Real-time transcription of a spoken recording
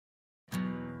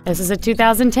This is a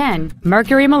 2010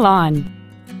 Mercury Milan.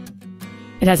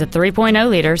 It has a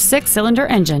 3.0-liter six-cylinder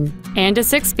engine and a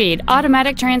 6-speed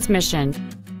automatic transmission.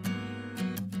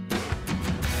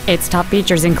 Its top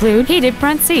features include heated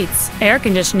front seats, air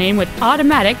conditioning with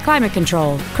automatic climate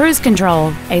control, cruise control,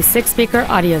 a 6-speaker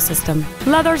audio system,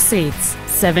 leather seats,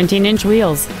 17-inch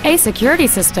wheels, a security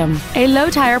system, a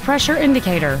low tire pressure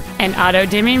indicator, an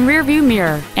auto-dimming rear-view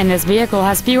mirror, and this vehicle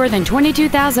has fewer than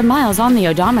 22,000 miles on the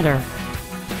odometer.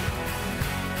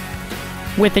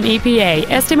 With an EPA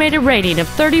estimated rating of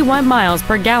 31 miles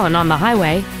per gallon on the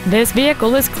highway, this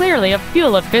vehicle is clearly a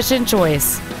fuel-efficient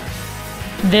choice.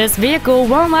 This vehicle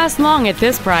won't last long at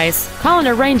this price. Call and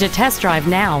arrange a test drive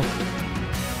now.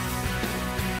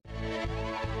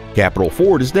 Capital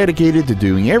Ford is dedicated to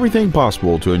doing everything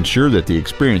possible to ensure that the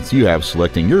experience you have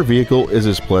selecting your vehicle is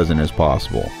as pleasant as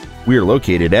possible. We are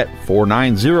located at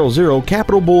 4900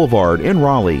 Capital Boulevard in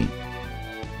Raleigh.